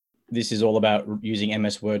this is all about using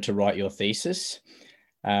MS Word to write your thesis.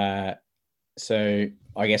 So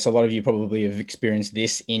I guess a lot of you probably have experienced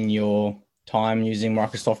this in your time using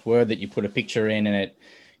Microsoft Word, that you put a picture in and it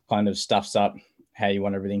kind of stuffs up how you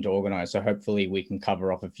want everything to organize. So hopefully we can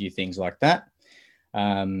cover off a few things like that.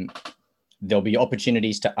 There'll be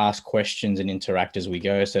opportunities to ask questions and interact as we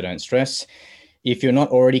go, so don't stress. If you're not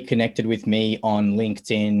already connected with me on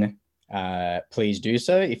LinkedIn, please do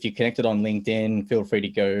so. If you're connected on LinkedIn, feel free to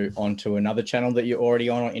go onto another channel that you're already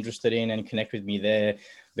on or interested in and connect with me there.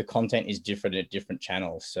 The content is different at different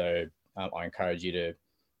channels. So I encourage you to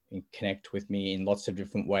connect with me in lots of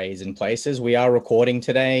different ways and places. We are recording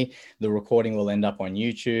today. The recording will end up on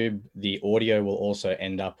YouTube. The audio will also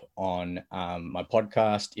end up on my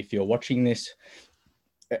podcast. If you're watching this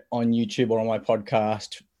on YouTube or on my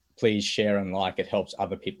podcast, please share and like. It helps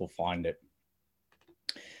other people find it.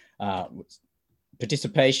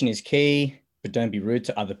 Participation is key, but don't be rude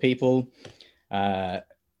to other people. Like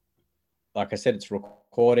I said, it's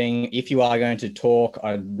recording. If you are going to talk,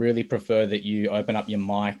 I'd really prefer that you open up your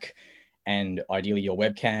mic and ideally your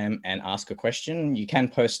webcam and ask a question. You can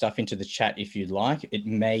post stuff into the chat if you'd like. It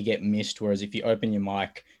may get missed, whereas if you open your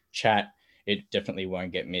mic, chat, it definitely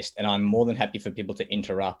won't get missed. And I'm more than happy for people to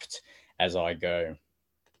interrupt as I go.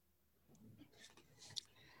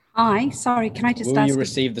 Hi, sorry, can I just ask? Will you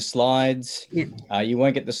receive the slides? Yeah. You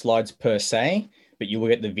won't get the slides per se, but you will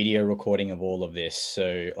get the video recording of all of this.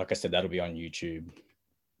 So like I said, that'll be on YouTube.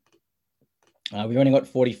 We've only got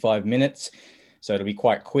 45 minutes, so it'll be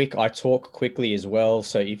quite quick. I talk quickly as well.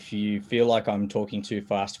 So if you feel like I'm talking too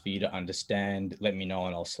fast for you to understand, let me know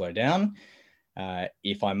and I'll slow down.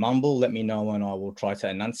 If I mumble, let me know and I will try to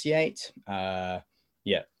enunciate.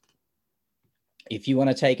 Yeah. If you want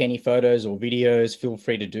to take any photos or videos, feel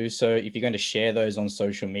free to do so. If you're going to share those on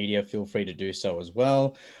social media, feel free to do so as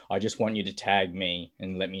well. I just want you to tag me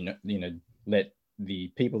and let me know, let the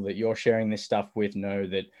people that you're sharing this stuff with know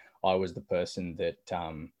that I was the person that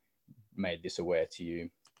made this aware to you.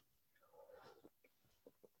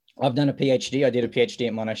 I've done a PhD. I did a PhD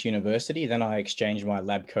at Monash University. Then I exchanged my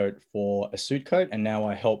lab coat for a suit coat, and now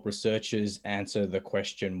I help researchers answer the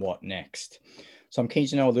question, what next? So I'm keen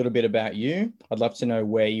to know a little bit about you. I'd love to know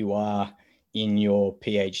where you are in your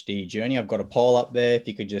PhD journey. I've got a poll up there. If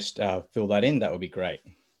you could just fill that in, that would be great.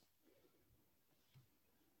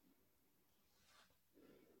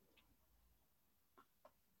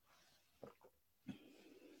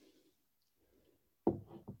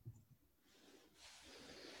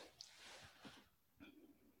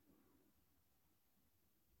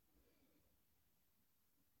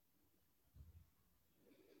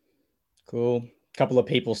 Cool. A couple of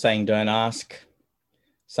people saying don't ask.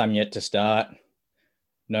 Some yet to start.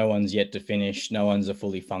 No one's yet to finish. No one's a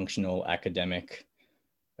fully functional academic.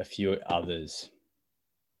 A few others.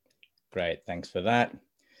 Great, thanks for that.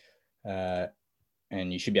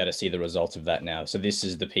 And you should be able to see the results of that now. So this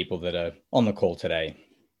is the people that are on the call today.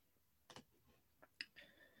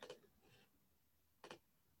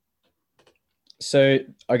 So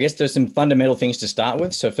I guess there's some fundamental things to start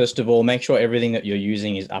with. So first of all, make sure everything that you're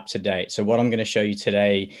using is up to date. So what I'm going to show you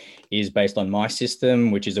today is based on my system,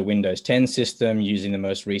 which is a Windows 10 system using the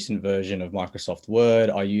most recent version of Microsoft Word.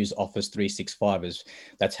 I use Office 365 as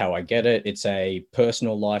that's how I get it. It's a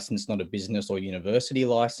personal license, not a business or university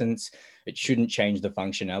license. It shouldn't change the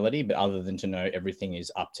functionality, but other than to know everything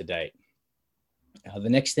is up to date. The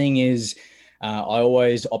next thing is I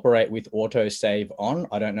always operate with autosave on.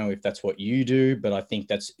 I don't know if that's what you do, but I think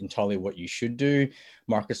that's entirely what you should do.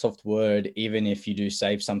 Microsoft Word, even if you do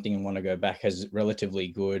save something and want to go back, has relatively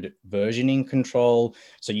good versioning control.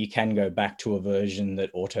 So you can go back to a version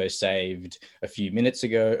that auto-saved a few minutes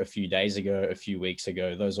ago, a few days ago, a few weeks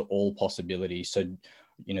ago. Those are all possibilities. So,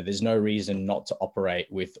 there's no reason not to operate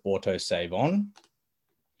with autosave on.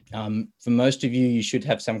 For most of you, you should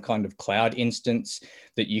have some kind of cloud instance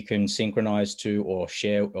that you can synchronize to or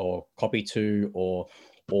share or copy to or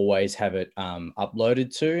always have it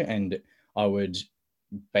uploaded to. And I would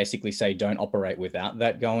basically say don't operate without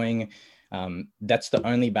that going. That's the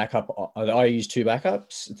only backup. I use two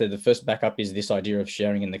backups. The first backup is this idea of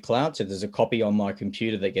sharing in the cloud. So there's a copy on my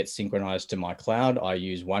computer that gets synchronized to my cloud. I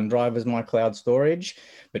use OneDrive as my cloud storage,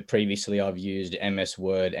 but previously I've used MS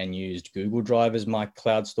Word and used Google Drive as my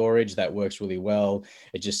cloud storage. That works really well.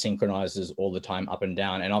 It just synchronizes all the time up and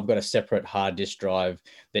down. And I've got a separate hard disk drive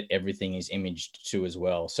that everything is imaged to as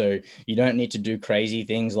well. So you don't need to do crazy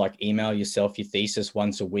things like email yourself your thesis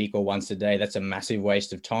once a week or once a day. That's a massive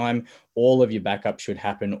waste of time. all of your backups should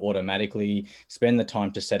happen automatically. Spend the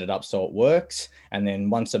time to set it up so it works. And then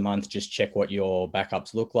once a month, just check what your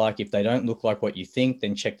backups look like. If they don't look like what you think,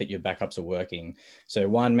 then check that your backups are working. So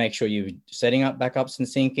 1, make sure you're setting up backups and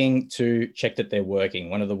syncing. 2, check that they're working.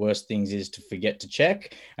 One of the worst things is to forget to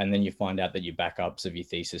check, and then you find out that your backups of your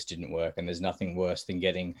thesis didn't work. And there's nothing worse than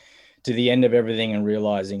getting to the end of everything and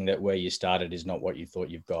realizing that where you started is not what you thought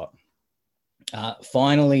you've got.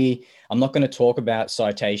 Finally, I'm not going to talk about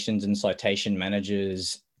citations and citation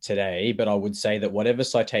managers today, but I would say that whatever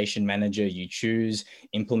citation manager you choose,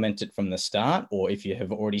 implement it from the start, or if you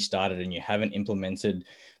have already started and you haven't implemented,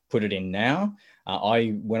 put it in now.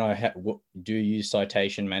 When I do use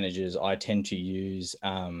citation managers, I tend to use,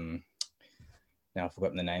 now I've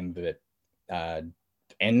forgotten the name of it,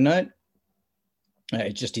 EndNote.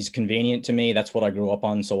 It just is convenient to me. That's what I grew up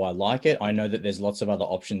on, so I like it. I know that there's lots of other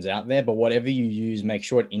options out there, but whatever you use, make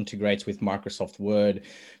sure it integrates with Microsoft Word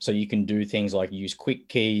so you can do things like use quick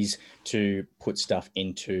keys to put stuff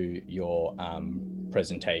into your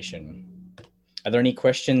presentation. Are there any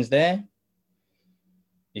questions there?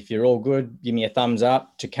 If you're all good, give me a thumbs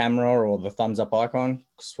up to camera or the thumbs up icon.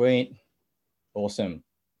 Sweet. Awesome.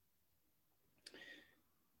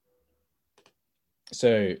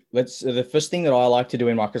 So the first thing that I like to do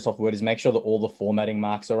in Microsoft Word is make sure that all the formatting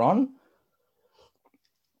marks are on.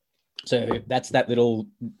 So that's that little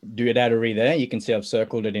doodaddery there. You can see I've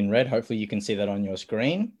circled it in red. Hopefully you can see that on your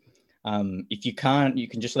screen. If you can't, you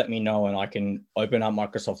can just let me know and I can open up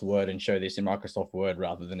Microsoft Word and show this in Microsoft Word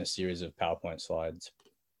rather than a series of PowerPoint slides.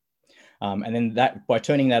 And then by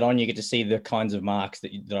turning that on, you get to see the kinds of marks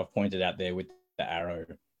that I've pointed out there with the arrow.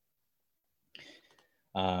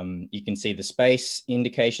 You can see the space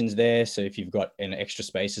indications there. So if you've got an extra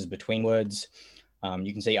spaces between words,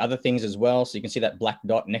 you can see other things as well. So you can see that black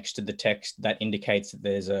dot next to the text that indicates that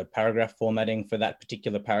there's a paragraph formatting for that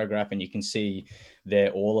particular paragraph. And you can see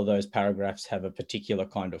there, all of those paragraphs have a particular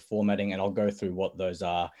kind of formatting, and I'll go through what those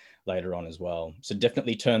are later on as well. So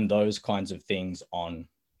definitely turn those kinds of things on.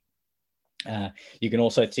 You can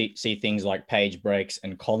also see things like page breaks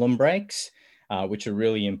and column breaks, which are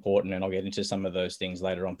really important. And I'll get into some of those things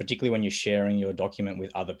later on, particularly when you're sharing your document with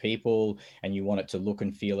other people and you want it to look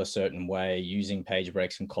and feel a certain way. Using page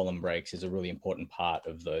breaks and column breaks is a really important part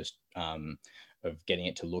of those, of getting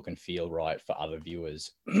it to look and feel right for other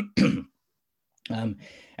viewers.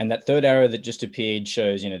 And that third arrow that just appeared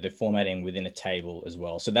shows, the formatting within a table as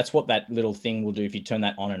well. So that's what that little thing will do if you turn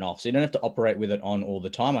that on and off. So you don't have to operate with it on all the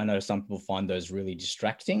time. I know some people find those really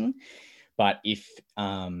distracting, but if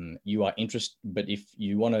you are interested, but if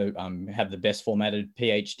you want to have the best formatted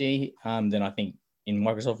PhD, then I think in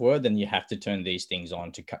Microsoft Word, then you have to turn these things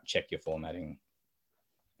on to check your formatting.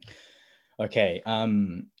 Okay,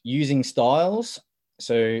 using styles.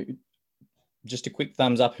 So just a quick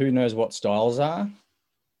thumbs up. Who knows what styles are?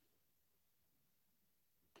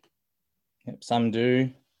 Yep, some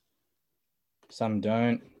do, some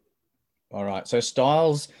don't. All right, so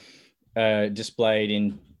styles displayed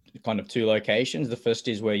in kind of two locations. The first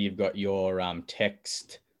is where you've got your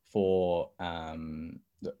text for,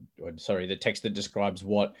 the text that describes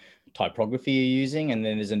what typography you're using, and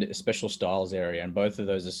then there's a special styles area, and both of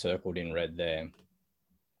those are circled in red there.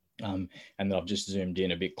 And then I've just zoomed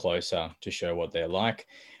in a bit closer to show what they're like.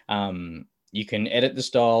 You can edit the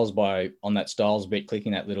styles on that styles bit,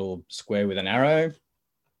 clicking that little square with an arrow.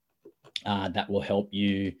 That will help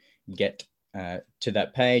you get to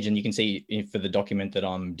that page. And you can see for the document that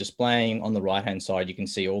I'm displaying on the right-hand side, you can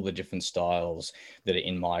see all the different styles that are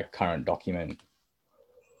in my current document.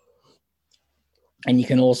 And you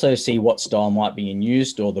can also see what style might be in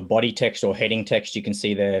use, or the body text or heading text you can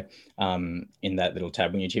see there in that little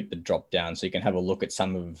tab when you hit the drop down. So you can have a look at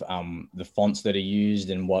some of the fonts that are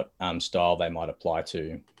used and what style they might apply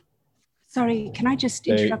to. Sorry, can I just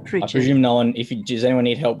interrupt, Richard? I presume no one, does anyone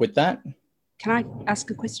need help with that? Can I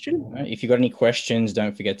ask a question? If you've got any questions,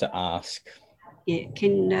 don't forget to ask. Yeah,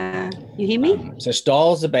 can you hear me? So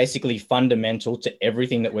styles are basically fundamental to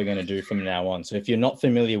everything that we're going to do from now on. So if you're not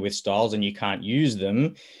familiar with styles and you can't use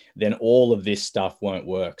them, then all of this stuff won't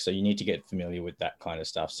work. So you need to get familiar with that kind of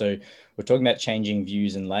stuff. So we're talking about changing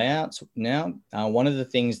views and layouts now. One of the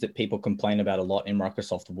things that people complain about a lot in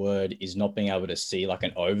Microsoft Word is not being able to see like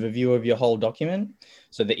an overview of your whole document.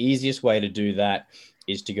 So the easiest way to do that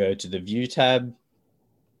is to go to the View tab.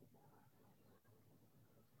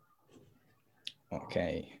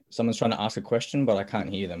 Okay, someone's trying to ask a question, but I can't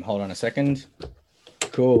hear them. Hold on a second.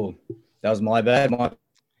 Cool. That was my bad.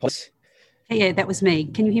 Yeah, that was me.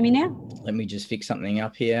 Can you hear me now? Let me just fix something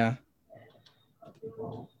up here.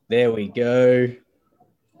 There we go.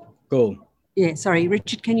 Cool. Yeah, sorry,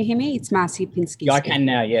 Richard, can you hear me? It's Marcia Pinsky Yeah, I speaking. can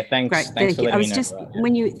now. Yeah, Great, thanks thank for you. I letting me was know. just,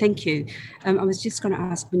 Right. thank you. I was just going to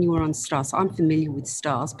ask when you were on styles. So I'm familiar with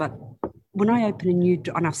styles, but when I open a new,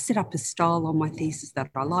 and I've set up a style on my thesis that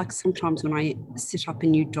I like, sometimes when I set up a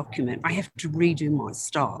new document, I have to redo my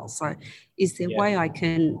style. So is there a Yeah. way I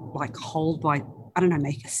can like hold my, I don't know,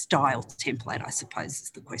 make a style template, I suppose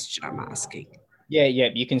is the question I'm asking. Yeah.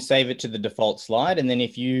 You can save it to the default slide, and then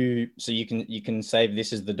you can save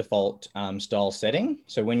this as the default style setting.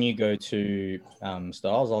 So when you go to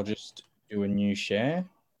styles, I'll just do a new share.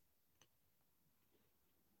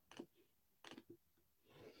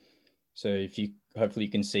 So if you hopefully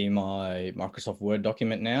you can see my Microsoft Word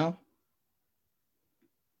document now.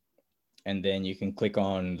 And then you can click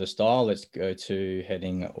on the style. Let's go to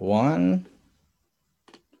heading 1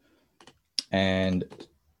 and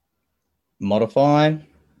modify.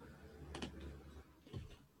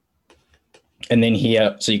 And then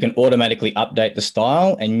here, so you can automatically update the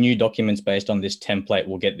style, and new documents based on this template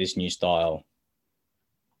will get this new style.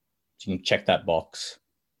 So you can check that box.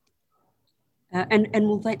 And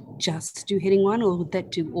will that just do heading 1, or would that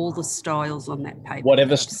do all the styles on that paper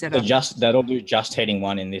Whatever, that I've set up? that'll do just heading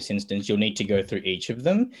 1 in this instance. You'll need to go through each of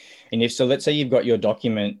them. And if so, let's say you've got your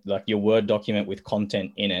document, like your Word document with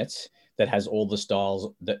content in it that has all the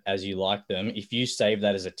styles that as you like them. If you save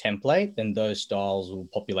that as a template, then those styles will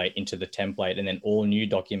populate into the template, and then all new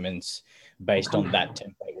documents based on that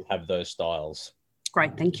template will have those styles.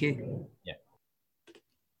 Great, thank you. Yeah.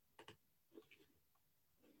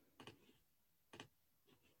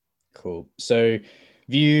 Cool. So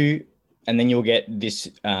view, and then you'll get this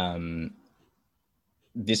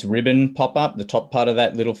this ribbon pop up, the top part of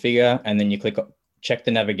that little figure, and then you click check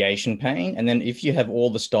the navigation pane. And then if you have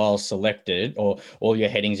all the styles selected or all your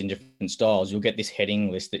headings in different styles, you'll get this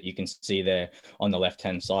heading list that you can see there on the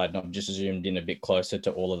left-hand side. And I've just zoomed in a bit closer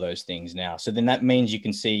to all of those things now. So then that means you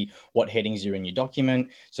can see what headings are in your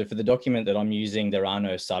document. So for the document that I'm using, there are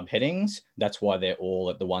no subheadings. That's why they're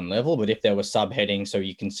all at the one level. But if there were subheadings, so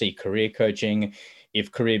you can see career coaching,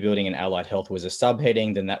 if career building and allied health was a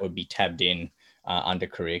subheading, then that would be tabbed in under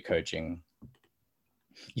career coaching.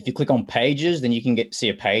 If you click on pages, then you can see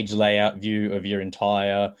a page layout view of your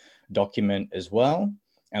entire document as well.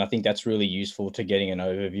 And I think that's really useful to getting an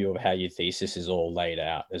overview of how your thesis is all laid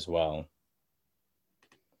out as well.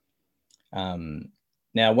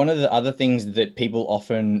 Now, one of the other things that people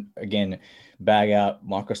often, again, bag out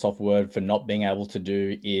Microsoft Word for not being able to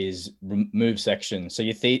do is remove sections. So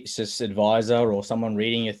your thesis advisor or someone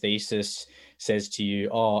reading your thesis says to you,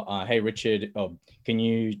 oh, hey, Richard, can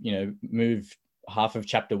you move half of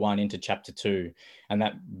chapter 1 into chapter 2? And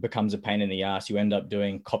that becomes a pain in the ass. You end up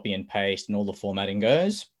doing copy and paste and all the formatting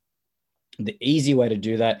goes. The easy way to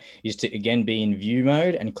do that is to, again, be in view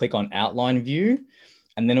mode and click on outline view.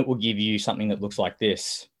 And then it will give you something that looks like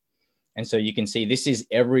this. And so you can see this is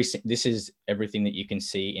everything that you can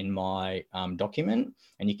see in my document.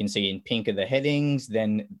 And you can see in pink are the headings.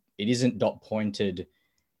 Then it isn't dot pointed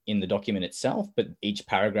in the document itself, but each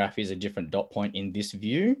paragraph is a different dot point in this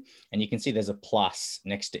view. And you can see there's a plus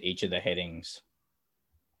next to each of the headings.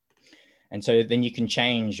 And so then you can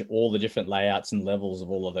change all the different layouts and levels of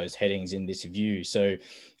all of those headings in this view. So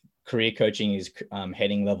career coaching is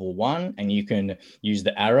heading level 1, and you can use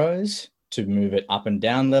the arrows to move it up and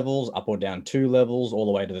down levels, up or down 2 levels, all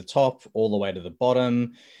the way to the top, all the way to the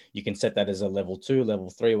bottom. You can set that as a level 2, level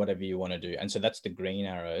 3, whatever you want to do. And so that's the green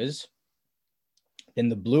arrows. Then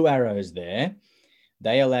the blue arrows there,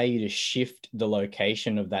 they allow you to shift the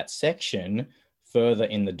location of that section further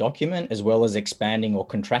in the document, as well as expanding or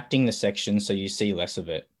contracting the section so you see less of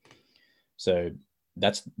it. So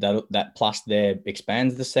that plus there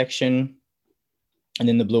expands the section. And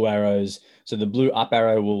then the blue arrows, so the blue up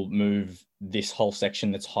arrow will move this whole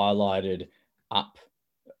section that's highlighted up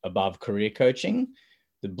above career coaching.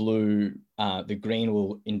 The green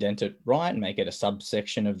will indent it right and make it a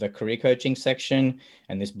subsection of the career coaching section.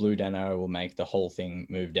 And this blue down arrow will make the whole thing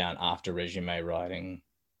move down after resume writing.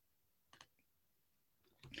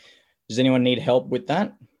 Does anyone need help with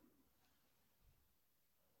that?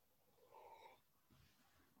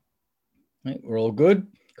 Right, we're all good?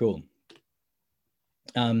 Cool.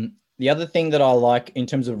 The other thing that I like in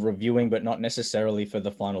terms of reviewing, but not necessarily for the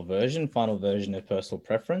final version of personal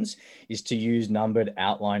preference, is to use numbered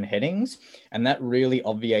outline headings. And that really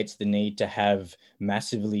obviates the need to have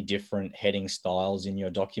massively different heading styles in your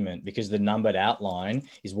document, because the numbered outline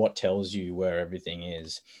is what tells you where everything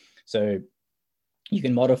is. So you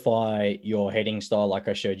can modify your heading style like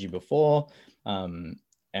I showed you before. And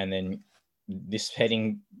then this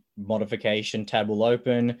heading modification tab will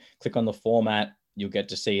open, click on the format. You'll get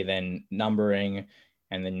to see then numbering,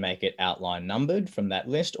 and then make it outline numbered from that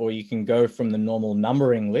list, or you can go from the normal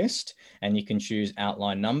numbering list and you can choose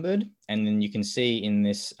outline numbered. And then you can see in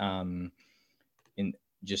this, in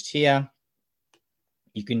just here,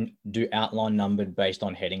 you can do outline numbered based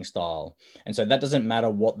on heading style. And so that doesn't matter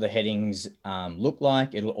what the headings look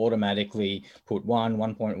like, it'll automatically put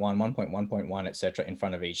 1.1, 1.1.1, etc. in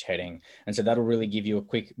front of each heading. And so that'll really give you a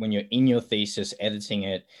quick, when you're in your thesis editing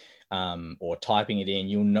it or typing it in,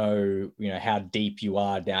 you'll know, how deep you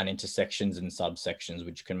are down into sections and subsections,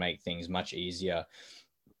 which can make things much easier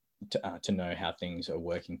to know how things are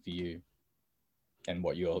working for you and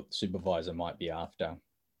what your supervisor might be after.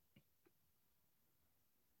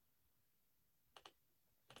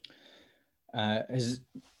 Has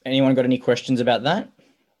anyone got any questions about that?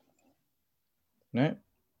 No?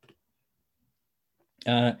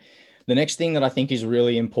 The next thing that I think is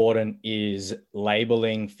really important is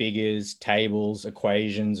labeling figures, tables,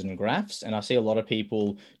 equations, and graphs. And I see a lot of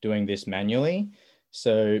people doing this manually.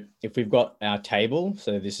 So if we've got our table,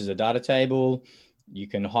 so this is a data table, you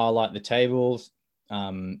can highlight the tables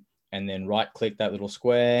and then right-click that little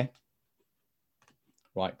square,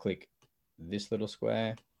 right-click this little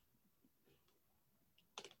square,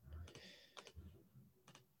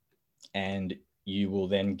 and you will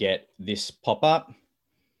then get this pop up,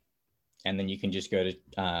 and then you can just go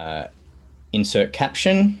to insert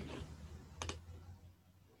caption,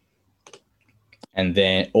 and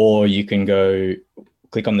then, or you can go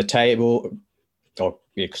click on the table, or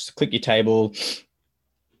click your table,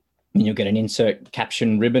 and you'll get an insert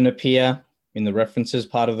caption ribbon appear in the references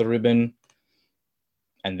part of the ribbon.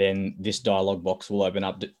 And then this dialog box will open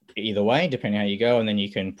up either way, depending how you go, and then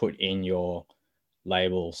you can put in your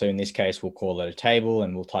label. So in this case, we'll call it a table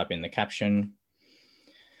and we'll type in the caption.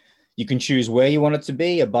 You can choose where you want it to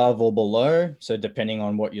be, above or below. So depending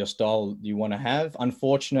on what your style you want to have.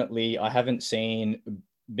 Unfortunately, I haven't seen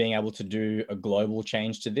being able to do a global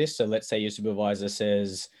change to this. So let's say your supervisor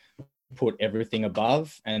says, put everything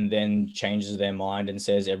above, and then changes their mind and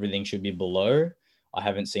says everything should be below. I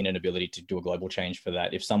haven't seen an ability to do a global change for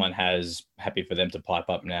that. If someone has, happy for them to pipe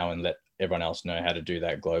up now and let everyone else know how to do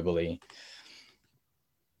that globally.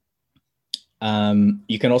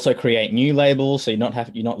 You can also create new labels, so you're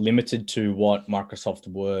not limited to what Microsoft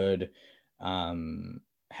Word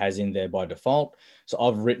has in there by default. So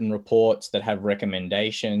I've written reports that have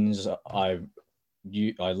recommendations. I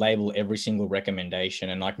label every single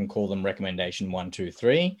recommendation, and I can call them recommendation 1, 2,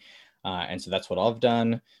 3. And so that's what I've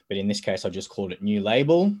done. But in this case, I just called it new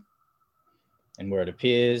label, and where it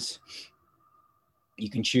appears. You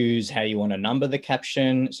can choose how you want to number the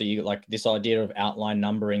caption. So you like this idea of outline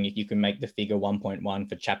numbering. If you can make the figure 1.1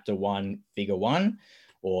 for chapter 1, figure 1,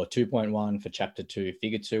 or 2.1 for chapter 2,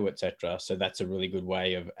 figure 2, etc. So that's a really good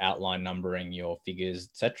way of outline numbering your figures,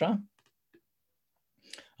 etc.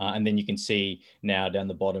 And then you can see now down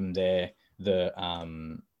the bottom there, the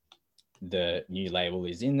new label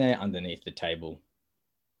is in there underneath the table.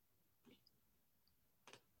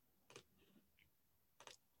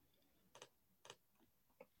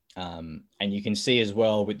 And you can see as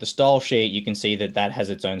well with the style sheet, you can see that that has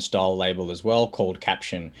its own style label as well called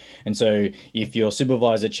caption. And so if your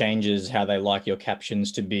supervisor changes how they like your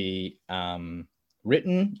captions to be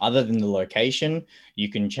written, other than the location, you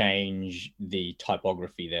can change the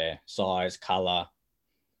typography there, size, color,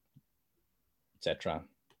 etc.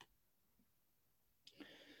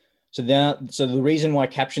 So the reason why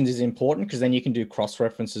captions is important, because then you can do cross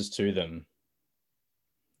references to them.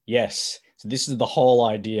 Yes. So this is the whole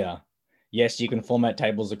idea. Yes, you can format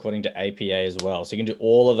tables according to APA as well. So you can do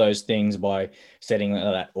all of those things by setting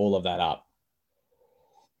all of that up.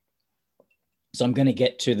 So I'm going to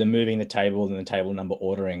get to the moving the table and the table number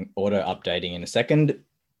auto updating in a second.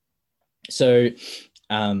 So,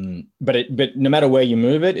 but no matter where you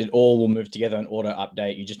move it, it all will move together and auto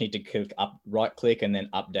update. You just need to right click and then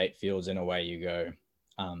update fields, and away you go.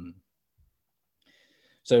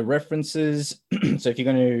 So references. So if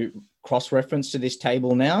you're going to cross-reference to this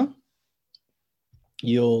table now,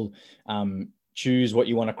 you'll choose what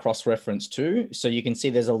you want to cross-reference to. So you can see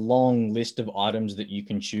there's a long list of items that you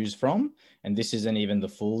can choose from, and this isn't even the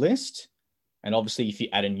full list. And obviously, if you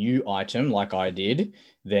add a new item like I did,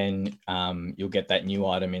 then you'll get that new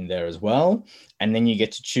item in there as well. And then you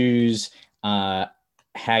get to choose how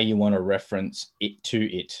you want to reference it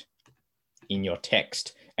to it in your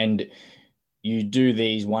text. And you do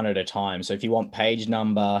these one at a time. So if you want page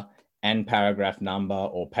number and paragraph number,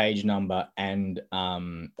 or page number and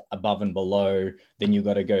above and below, then you've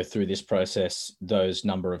got to go through this process those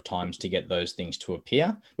number of times to get those things to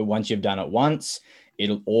appear. But once you've done it once,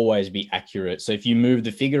 it'll always be accurate. So if you move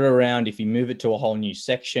the figure around, if you move it to a whole new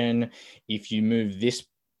section, if you move this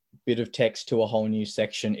bit of text to a whole new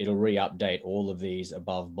section, it'll re-update all of these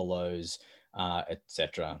above, belows,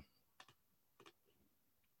 etc.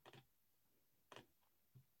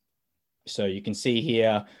 So you can see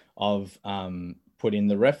here I've put in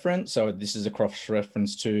the reference. So this is a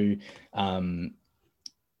cross-reference to, let's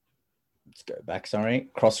go back, sorry,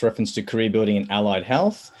 cross-reference to career building and allied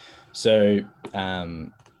health. So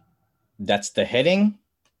that's the heading.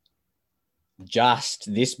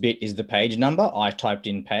 Just this bit is the page number. I typed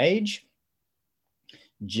in page.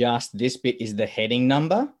 Just this bit is the heading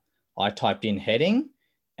number. I typed in heading,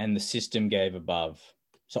 and the system gave above.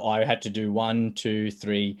 So I had to do 1, 2,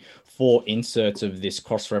 3, 4 inserts of this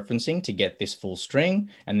cross-referencing to get this full string,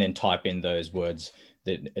 and then type in those words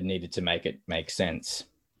that it needed to make it make sense.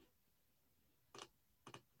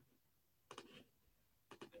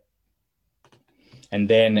 And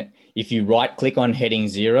then if you right click on heading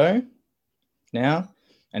 0 now,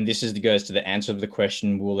 and this goes to the answer of the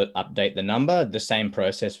question, will it update the number? The same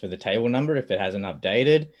process for the table number. If it hasn't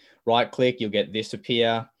updated, right click, you'll get this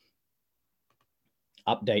appear,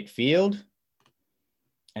 update field.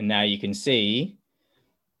 And now you can see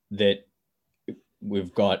that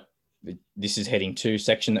we've got, this is heading 2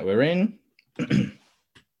 section that we're in.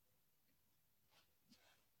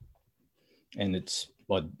 And it's,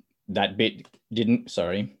 well, that bit didn't,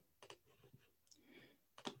 sorry.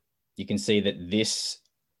 You can see that this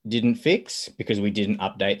didn't fix because we didn't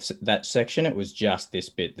update that section. It was just this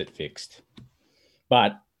bit that fixed.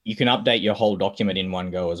 But you can update your whole document in one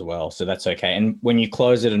go as well. So that's okay. And when you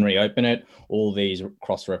close it and reopen it, all these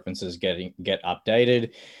cross-references get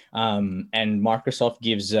updated. And Microsoft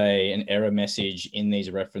gives an error message in these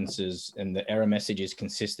references, and the error message is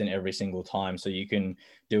consistent every single time. So you can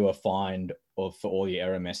do a find for all your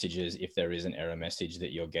error messages if there is an error message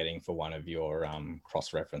that you're getting for one of your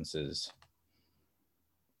cross-references.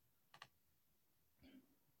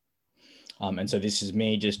 And so this is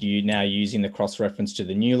me just now using the cross-reference to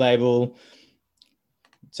the new label,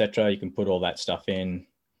 etc. You can put all that stuff in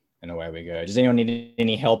and away we go. Does anyone need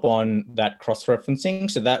any help on that cross-referencing?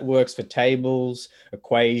 So that works for tables,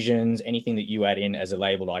 equations, anything that you add in as a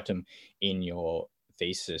labeled item in your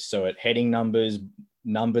thesis. So at heading numbers,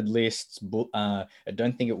 numbered lists, I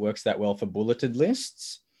don't think it works that well for bulleted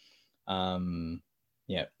lists.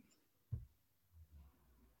 Yeah.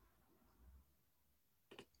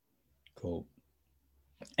 Cool.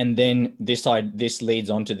 And then this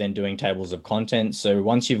leads on to then doing tables of contents. So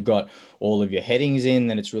once you've got all of your headings in,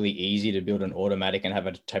 then it's really easy to build an automatic and have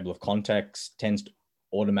a table of contents tends to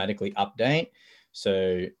automatically update.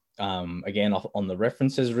 So again, on the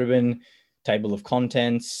references ribbon, table of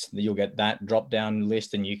contents, you'll get that drop down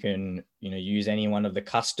list, and you can use any one of the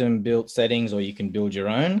custom built settings, or you can build your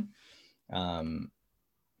own.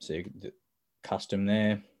 So you can do custom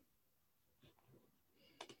there.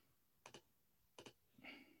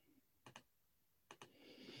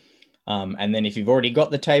 And then if you've already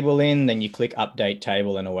got the table in, then you click update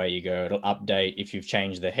table and away you go. It'll update if you've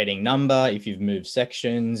changed the heading number, if you've moved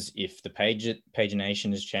sections, if the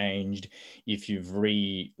pagination has changed, if you've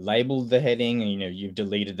relabeled the heading and you've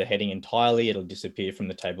deleted the heading entirely, it'll disappear from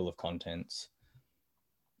the table of contents.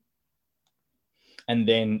 And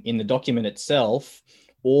then in the document itself,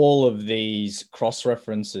 all of these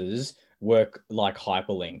cross-references work like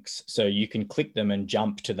hyperlinks. So you can click them and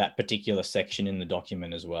jump to that particular section in the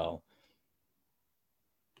document as well.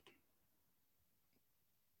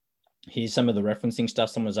 Here's some of the referencing stuff.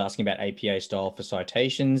 Someone was asking about APA style for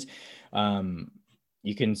citations.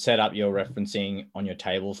 You can set up your referencing on your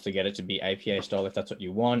tables to get it to be APA style if that's what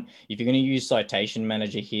you want. If you're going to use Citation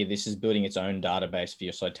Manager here, this is building its own database for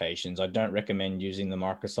your citations. I don't recommend using the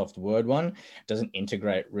Microsoft Word one. It doesn't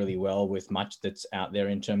integrate really well with much that's out there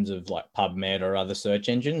in terms of like PubMed or other search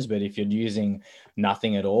engines. But if you're using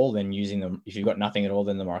nothing at all, then if you've got nothing at all,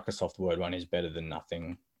 then the Microsoft Word one is better than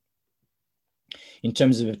nothing. In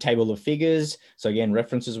terms of a table of figures, so again,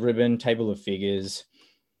 references ribbon, table of figures,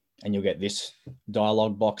 and you'll get this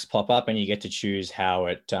dialog box pop up, and you get to choose how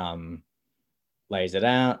it lays it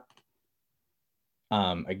out.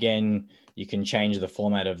 Again, you can change the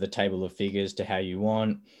format of the table of figures to how you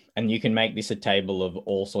want, and you can make this a table of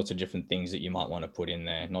all sorts of different things that you might want to put in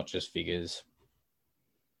there, not just figures.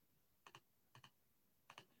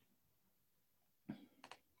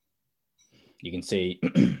 You can see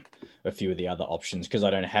a few of the other options because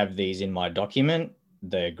I don't have these in my document.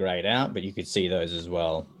 They're grayed out, but you could see those as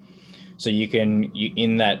well. So you can,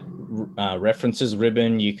 in that references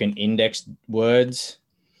ribbon, you can index words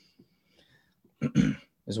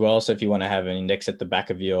as well. So if you want to have an index at the back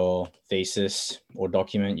of your thesis or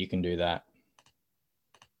document, you can do that.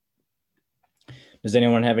 Does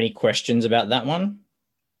anyone have any questions about that one?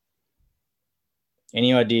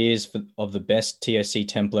 Any ideas of the best TOC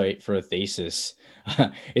template for a thesis?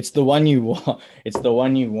 It's the one you want. It's the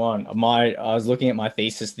one you want. I was looking at my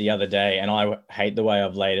thesis the other day, and I hate the way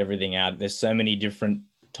I've laid everything out. There's so many different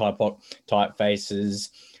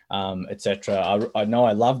typefaces, etc. I know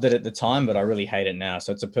I loved it at the time, but I really hate it now.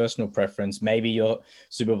 So it's a personal preference. Maybe your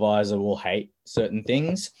supervisor will hate certain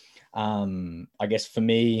things. I guess for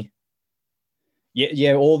me,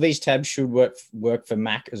 yeah, all these tabs should work for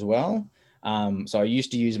Mac as well. So I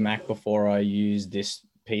used to use Mac before I used this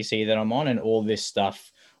PC that I'm on, and all this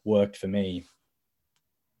stuff worked for me.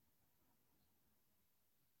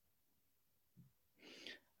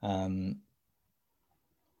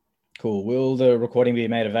 Cool. Will the recording be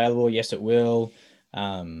made available? Yes, it will.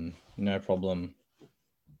 No problem.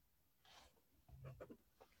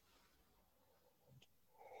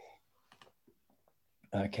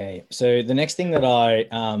 Okay, so the next thing that I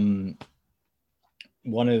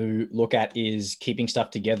want to look at is keeping stuff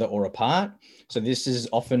together or apart. So this is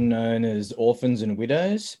often known as orphans and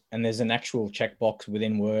widows, and there's an actual checkbox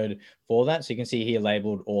within Word for that. So you can see here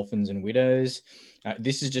labeled orphans and widows.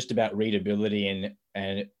 This is just about readability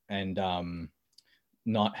and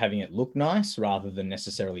not having it look nice rather than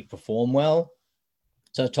necessarily perform well.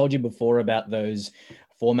 So I told you before about those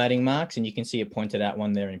formatting marks, and you can see it pointed out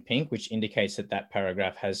one there in pink, which indicates that that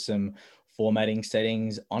paragraph has some formatting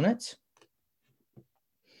settings on it.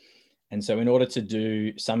 And so in order to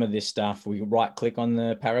do some of this stuff, we right click on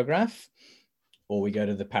the paragraph, or we go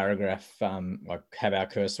to the paragraph, like have our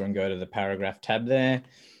cursor and go to the paragraph tab there.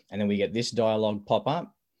 And then we get this dialog pop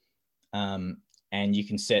up. And you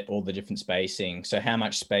can set all the different spacing. So how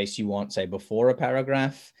much space you want, say, before a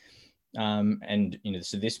paragraph. And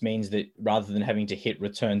so this means that rather than having to hit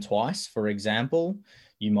return twice, for example,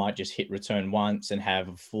 you might just hit return once and have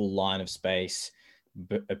a full line of space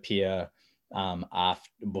appear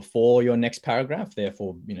before your next paragraph,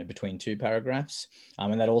 therefore, between two paragraphs.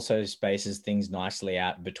 And that also spaces things nicely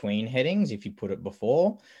out between headings if you put it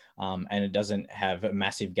before. And it doesn't have a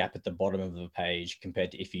massive gap at the bottom of the page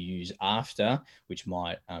compared to if you use after, which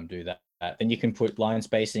might do that. Then you can put line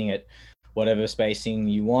spacing at whatever spacing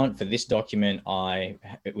you want. For this document,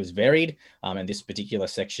 it was varied, and this particular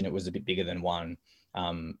section, it was a bit bigger than one.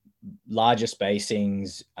 Larger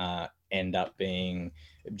spacings end up being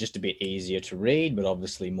just a bit easier to read, but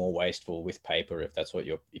obviously more wasteful with paper if that's what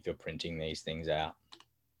if you're printing these things out.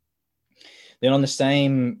 Then on the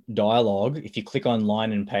same dialog, if you click on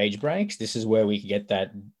line and page breaks, this is where we get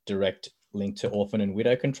that direct link to orphan and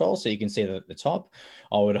widow control. So you can see that at the top.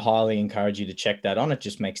 I would highly encourage you to check that on. It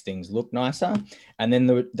just makes things look nicer. And then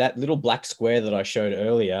that little black square that I showed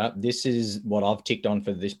earlier, this is what I've ticked on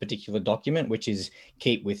for this particular document, which is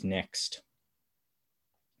keep with next.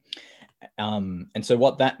 And so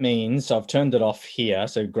what that means, so I've turned it off here.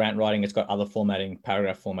 So grant writing, it's got other formatting,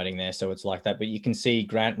 paragraph formatting there. So it's like that, but you can see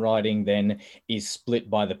grant writing then is split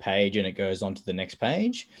by the page and it goes on to the next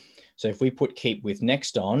page. So if we put keep with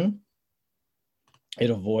next on, it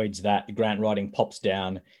avoids that. Grant writing pops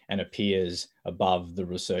down and appears above the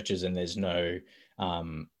researchers, and there's no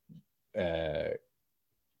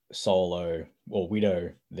solo or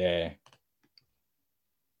widow there.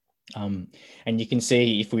 And you can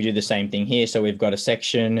see if we do the same thing here, so we've got a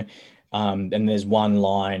section and there's one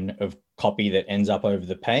line of copy that ends up over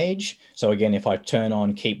the page. So again, if I turn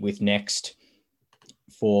on keep with next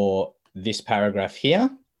for this paragraph here,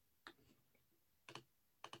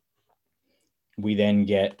 we then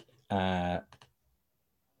get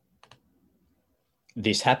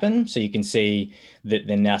this happen. So you can see that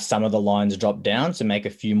then now some of the lines drop down to make a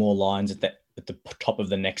few more lines at the top of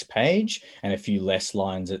the next page and a few less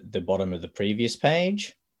lines at the bottom of the previous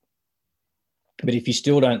page. But if you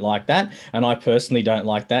still don't like that, and I personally don't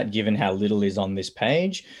like that given how little is on this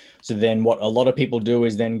page, so then what a lot of people do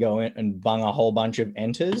is then go in and bung a whole bunch of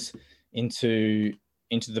enters into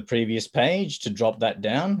the previous page to drop that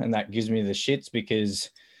down. And that gives me the shits because,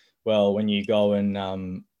 well, when you go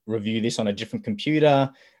and review this on a different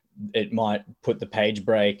computer, it might put the page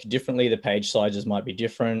break differently. The page sizes might be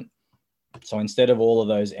different. So instead of all of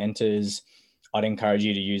those enters, I'd encourage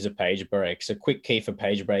you to use a page break. So quick key for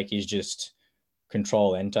page break is just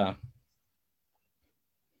Control Enter,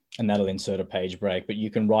 and that'll insert a page break. But you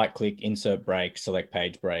can right click, insert break, select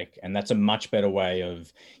page break. And that's a much better way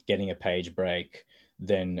of getting a page break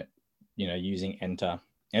than, using enter.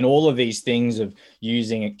 And all of these things of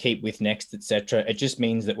using it, keep with next, etc. It just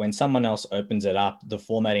means that when someone else opens it up, the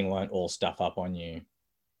formatting won't all stuff up on you.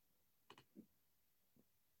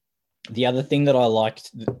 The other thing that I like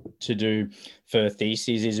to do for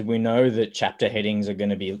theses is we know that chapter headings are going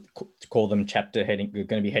to be, call them chapter heading, they're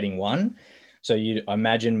going to be heading 1. So you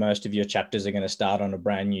imagine most of your chapters are going to start on a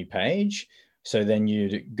brand new page. So then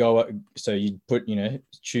you'd put,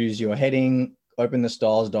 choose your heading, open the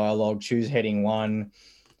styles dialog, choose heading 1,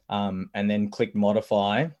 and then click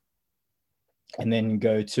modify, and then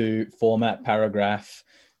go to format, paragraph,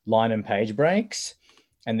 line and page breaks,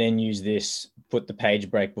 and then use this, put the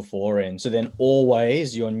page break before in. So then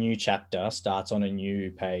always your new chapter starts on a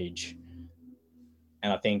new page.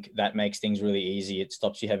 And I think that makes things really easy. It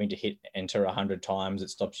stops you having to hit enter 100 times. It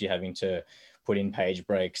stops you having to put in page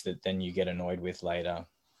breaks that then you get annoyed with later.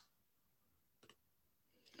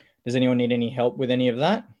 Does anyone need any help with any of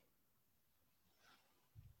that?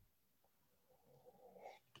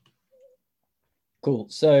 Cool.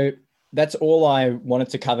 So that's all I wanted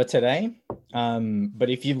to cover today. But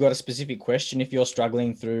if you've got a specific question, if you're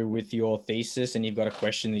struggling through with your thesis and you've got a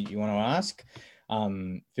question that you want to ask,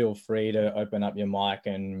 feel free to open up your mic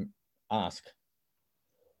and ask.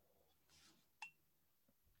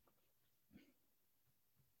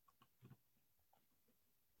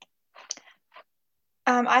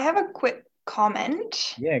 I have a quick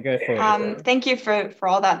comment. Yeah, go for it. Thank you for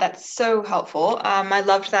all that. That's so helpful. I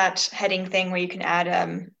loved that heading thing where you can add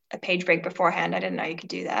a page break beforehand. I didn't know you could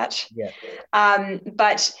do that. Yeah.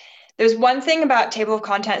 But there's one thing about table of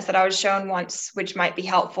contents that I was shown once, which might be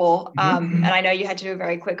helpful. And I know you had to do a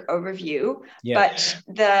very quick overview, but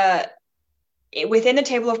within the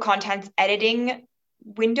table of contents editing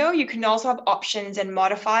window, you can also have options and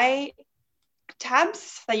modify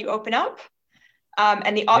tabs that you open up.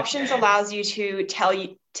 And the options allows you to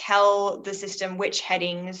tell the system which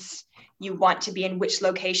headings you want to be in which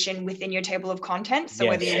location within your table of contents. So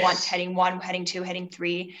whether you want heading 1, heading 2, heading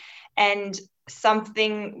 3, and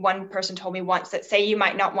one person told me once that say you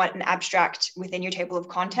might not want an abstract within your table of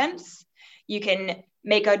contents, you can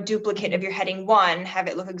make a duplicate of your heading 1, have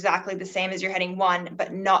it look exactly the same as your heading 1,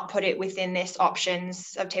 but not put it within this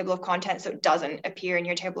options of table of contents, so it doesn't appear in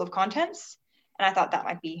your table of contents. And I thought that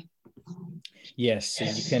might be. Yes, so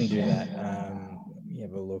you can do that. You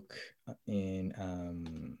have a look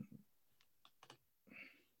in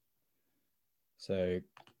so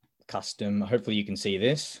custom. Hopefully you can see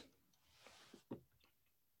this.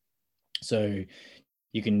 So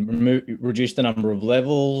you can reduce the number of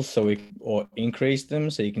levels, or increase them.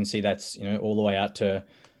 So you can see that's all the way out to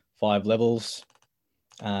 5 levels.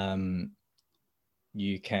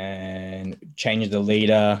 You can change the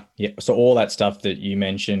leader. Yeah, so all that stuff that you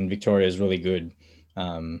mentioned, Victoria, is really good.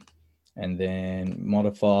 And then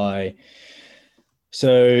modify.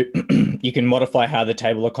 So you can modify how the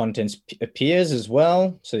table of contents appears as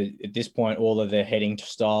well. So at this point, all of the heading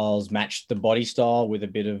styles match the body style with a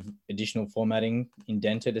bit of additional formatting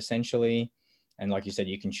indented essentially. And like you said,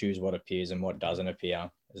 you can choose what appears and what doesn't appear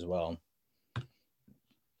as well.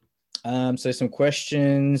 So some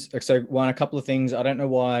questions. So a couple of things. I don't know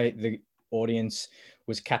why the audience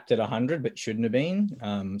was capped at 100, but shouldn't have been.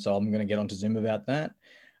 So I'm going to get onto Zoom about that.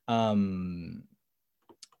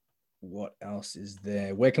 What else is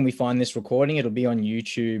there? Where can we find this recording? It'll be on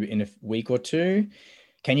YouTube in a week or 2.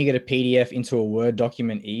 Can you get a PDF into a Word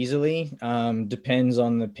document easily? Depends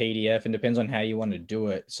on the PDF and depends on how you want to do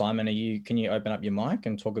it. Simon, can you open up your mic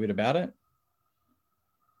and talk a bit about it?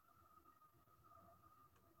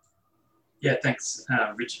 Yeah, thanks,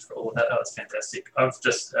 Richard, for all of that. That was fantastic. I've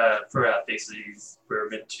just, for our theses, we're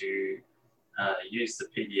meant to use the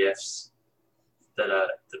PDFs that are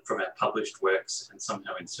from our published works and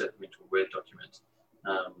somehow insert them into a Word document.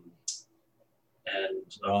 And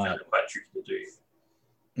I found it quite tricky to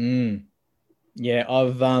do. Yeah,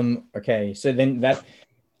 okay. So then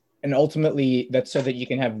and ultimately that's so that you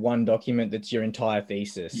can have one document that's your entire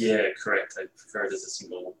thesis. Yeah, correct. I prefer it as a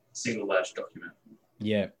single large document.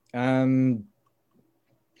 Yeah. And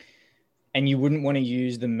you wouldn't want to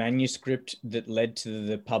use the manuscript that led to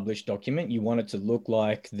the published document. You want it to look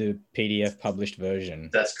like the PDF published version.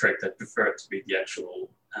 That's correct. I prefer it to be the actual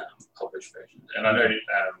published version. And I know,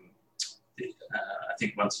 I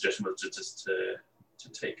think one suggestion was to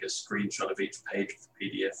take a screenshot of each page of the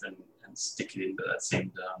PDF and stick it in, but that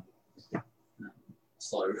seemed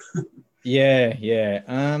slow. Yeah.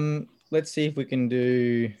 Let's see if we can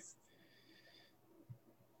do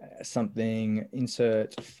something.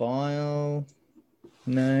 Insert file.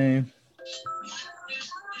 No.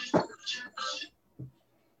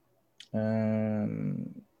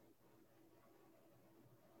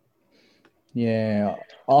 Yeah,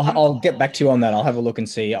 I'll get back to you on that. I'll have a look and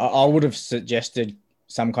see. I would have suggested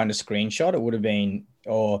some kind of screenshot. It would have been,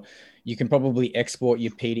 or you can probably export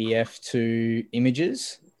your PDF to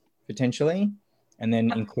images potentially, and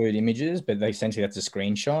then include images, but essentially that's a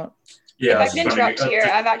screenshot. Yeah, if I can interrupt here,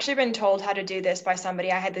 I've actually been told how to do this by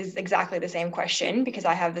somebody. I had exactly the same question because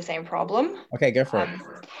I have the same problem. Okay, go for it.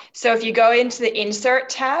 So if you go into the Insert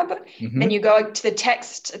tab, then you go to the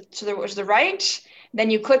text to the right,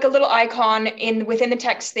 then you click a little icon within the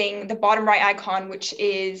text thing, the bottom right icon, which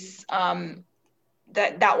is that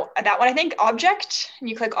one, I think, object, and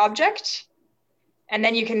you click object, and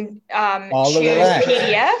then you can choose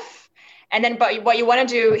PDF. And then, but what you want to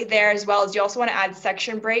do there as well is you also want to add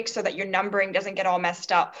section breaks so that your numbering doesn't get all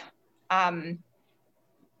messed up.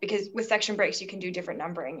 Because with section breaks, you can do different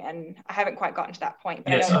numbering, and I haven't quite gotten to that point.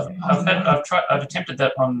 But yes, I've attempted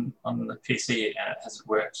that on the PC and it hasn't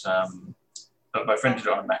worked. But my friend did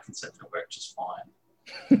it on a Mac and said it worked just fine.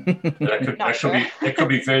 There could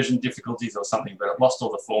be version difficulties or something, but it lost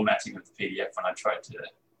all the formatting of the PDF when I tried to do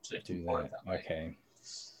that. Okay.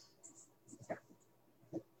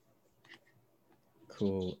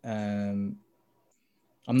 Cool. I'm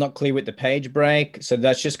not clear with the page break. So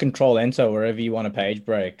that's just Control Enter wherever you want a page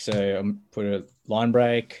break. So put a line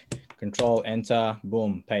break, Control Enter,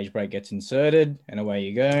 boom, page break gets inserted, and away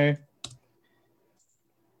you go.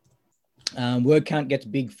 Word count gets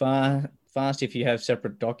big fast if you have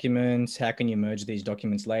separate documents. How can you merge these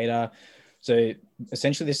documents later? So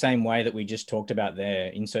essentially the same way that we just talked about there,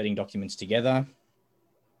 inserting documents together.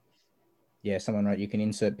 Yeah, someone wrote you can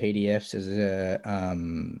insert PDFs as a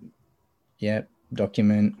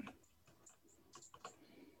document.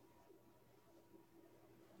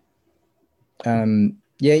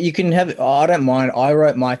 Yeah, you can have, I don't mind. I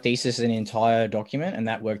wrote my thesis as an entire document and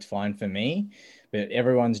that worked fine for me, but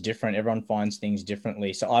everyone's different. Everyone finds things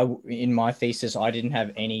differently. So in my thesis, I didn't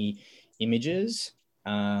have any images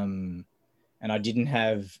and I didn't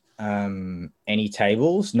have any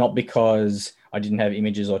tables, not because I didn't have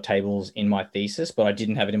images or tables in my thesis, but I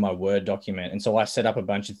didn't have it in my Word document. And so I set up a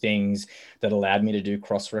bunch of things that allowed me to do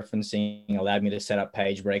cross-referencing, allowed me to set up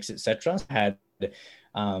page breaks, etc. I had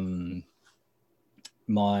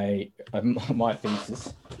my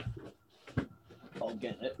thesis. I'll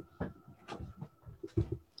get it.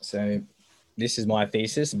 So this is my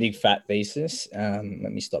thesis, big fat thesis. Let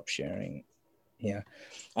me stop sharing here.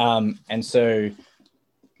 And so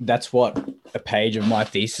that's what a page of my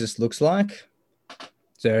thesis looks like.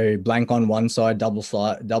 So blank on one side,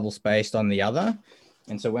 double spaced on the other.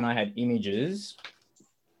 And so when I had images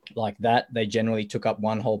like that, they generally took up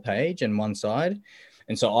one whole page and one side.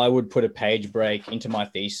 And so I would put a page break into my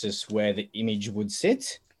thesis where the image would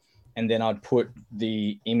sit. And then I'd put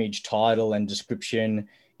the image title and description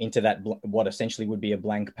into that, what essentially would be a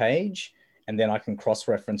blank page. And then I can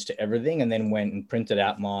cross-reference to everything, and then went and printed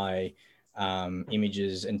out my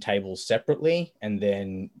images and tables separately, and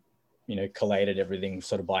then, you know, collated everything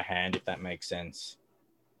sort of by hand, if that makes sense.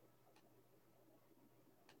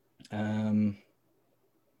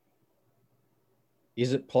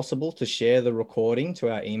 Is it possible to share the recording to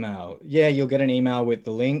our email? Yeah, you'll get an email with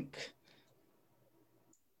the link.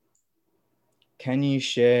 Can you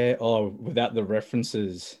share, without the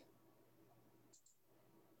references?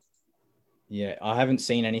 Yeah, I haven't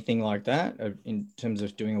seen anything like that in terms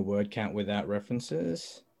of doing a word count without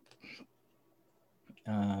references.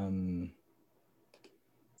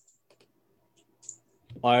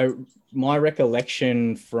 My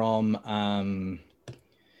recollection from,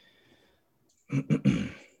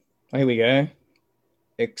 here we go.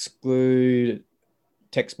 Exclude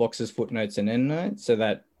text boxes, footnotes, and endnotes. So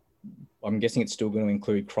that I'm guessing it's still going to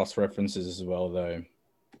include cross references as well, though.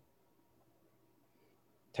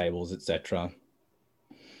 Tables, etc.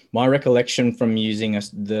 My recollection from using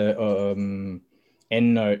the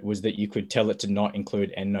EndNote was that you could tell it to not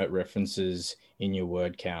include EndNote references in your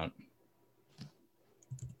word count.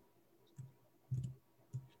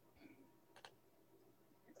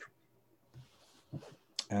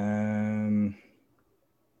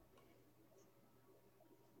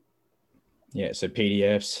 Yeah, so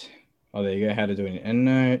PDFs. Oh, there you go. How to do an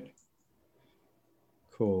EndNote.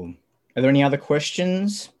 Cool. Are there any other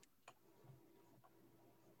questions?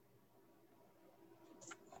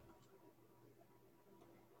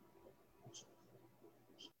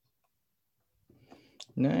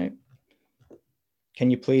 No.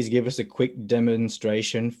 Can you please give us a quick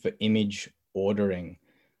demonstration for image ordering?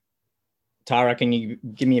 Tara, can you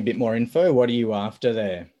give me a bit more info? What are you after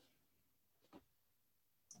there?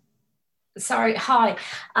 Sorry, hi.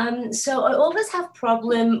 So I always have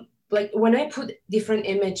problem like when I put different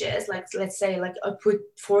images, like let's say like I put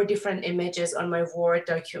 4 different images on my Word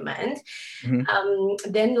document,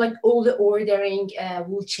 then like all the ordering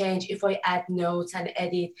will change if I add notes and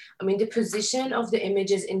edit. I mean, the position of the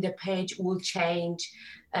images in the page will change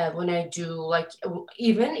when I do like,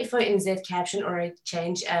 even if I insert caption or I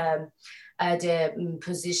change the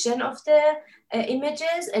position of the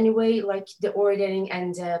images. Anyway, like the ordering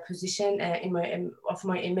and position in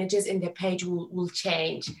my images in the page will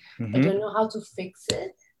change. I don't know how to fix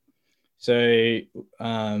it. So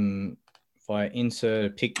if I insert a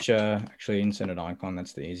picture, actually insert an icon,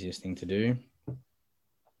 that's the easiest thing to do.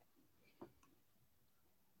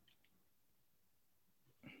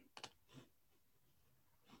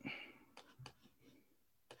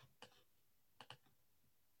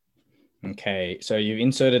 Okay, so you've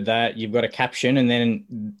inserted that, you've got a caption, and then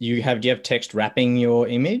do you have text wrapping your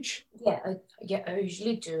image? Yeah, I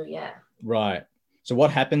usually do, yeah. Right. So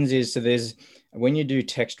what happens is, when you do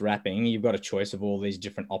text wrapping, you've got a choice of all these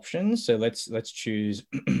different options. So let's choose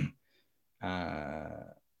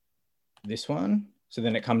this one. So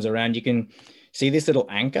then it comes around, you can see this little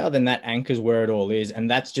anchor, then that anchors where it all is. And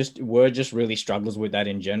that's Word just really struggles with that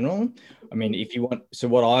in general. I mean, if you want, so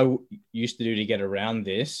what I used to do to get around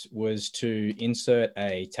this was to insert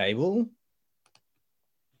a table.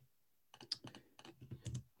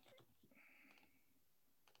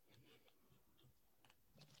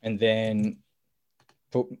 And then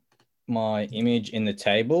put my image in the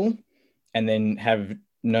table and then have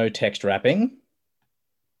no text wrapping.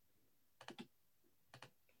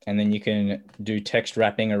 And then you can do text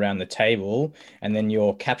wrapping around the table, and then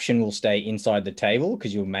your caption will stay inside the table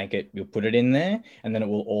because you'll put it in there, and then it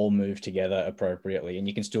will all move together appropriately. And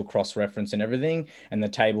you can still cross-reference and everything. And the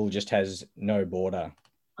table just has no border.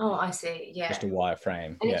 Oh, I see. Yeah. Just a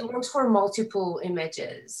wireframe. And it works for multiple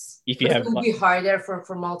images. If you have, it will be harder for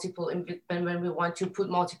multiple when we want to put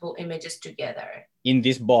multiple images together. In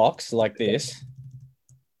this box like this,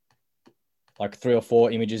 like 3 or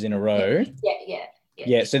 4 images in a row.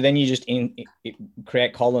 Yeah. So then you just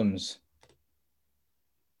create columns.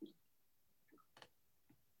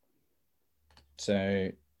 So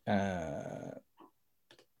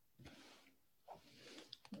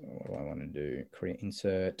what do I want to do? Create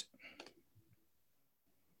insert.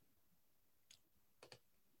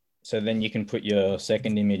 So then you can put your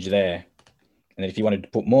second image there. And then if you wanted to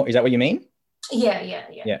put more, is that what you mean?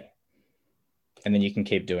 Yeah. And then you can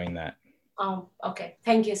keep doing that. Okay.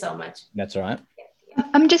 Thank you so much. That's all right.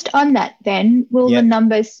 I'm just on that then. Will the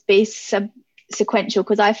numbers be sequential?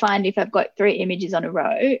 Because I find if I've got 3 images on a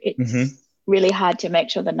row, it's really hard to make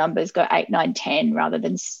sure the numbers go 8, 9, 10 rather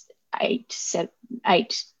than 8,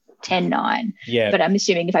 10, 9. Yeah. But I'm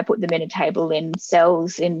assuming if I put them in a table in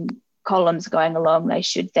cells, in columns going along, they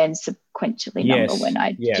should then sequentially number when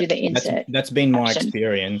I do the insert. That's been my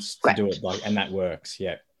experience to do it and that works.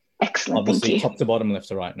 Yeah. Excellent. Obviously, thank you. Top to bottom, left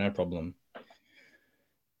to right, no problem.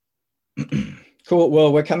 Cool.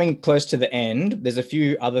 Well, we're coming close to the end. There's a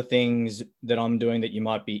few other things that I'm doing that you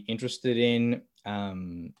might be interested in.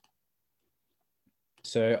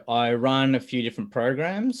 So I run a few different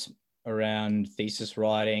programs around thesis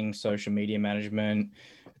writing, social media management,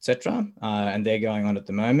 etc. And they're going on at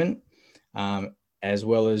the moment, as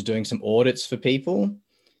well as doing some audits for people.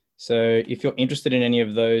 So if you're interested in any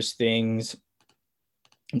of those things,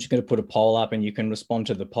 I'm just going to put a poll up and you can respond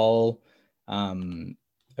to the poll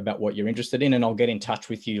about what you're interested in, and I'll get in touch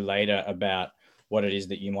with you later about what it is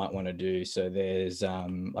that you might want to do. So there's,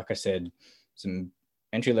 like I said, some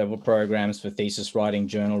entry-level programs for thesis writing,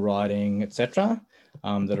 journal writing, etc.,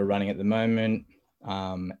 that are running at the moment,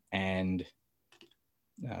 and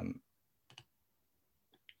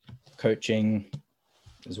coaching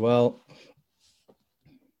as well.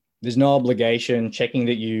 There's no obligation. Checking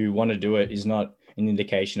that you want to do it is not an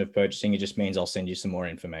indication of purchasing. It just means I'll send you some more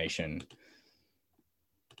information.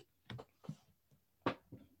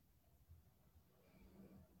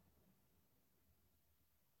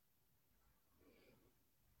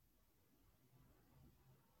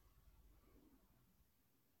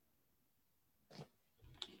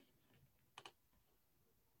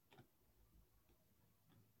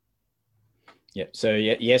 Yeah. So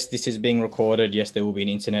yes, this is being recorded. Yes, there will be an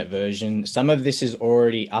internet version. Some of this is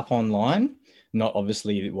already up online, not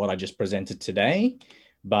obviously what I just presented today,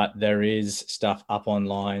 but there is stuff up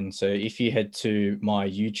online. So if you head to my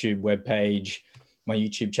YouTube webpage, my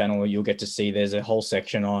YouTube channel, you'll get to see there's a whole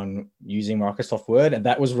section on using Microsoft Word. And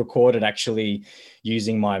that was recorded actually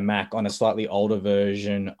using my Mac on a slightly older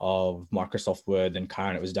version of Microsoft Word than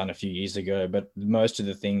current. It was done a few years ago, but most of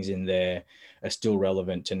the things in there are still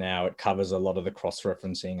relevant to now. It covers a lot of the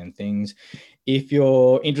cross-referencing and things. If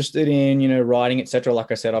you're interested in, writing, etc.,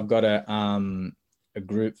 like I said, I've got a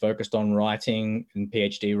group focused on writing and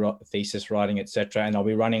PhD thesis writing, etc. And I'll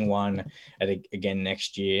be running one again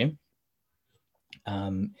next year.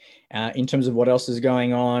 In terms of what else is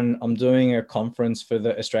going on, I'm doing a conference for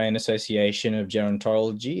the Australian Association of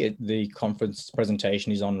Gerontology. The conference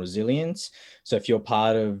presentation is on resilience. So if you're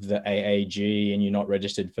part of the AAG and you're not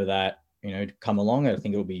registered for that, come along. I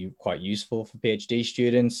think it'll be quite useful for PhD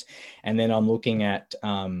students. And then I'm looking at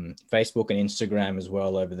Facebook and Instagram as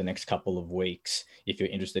well over the next couple of weeks, if you're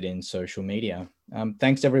interested in social media.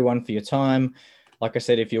 Thanks everyone for your time. Like I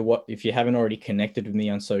said, if you haven't already connected with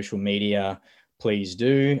me on social media, please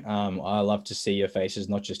do. I love to see your faces,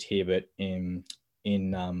 not just here, but in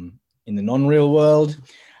the non-real world.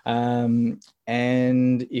 And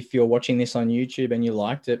if you're watching this on YouTube and you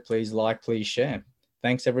liked it, please like, please share.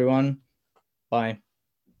 Thanks everyone. Bye.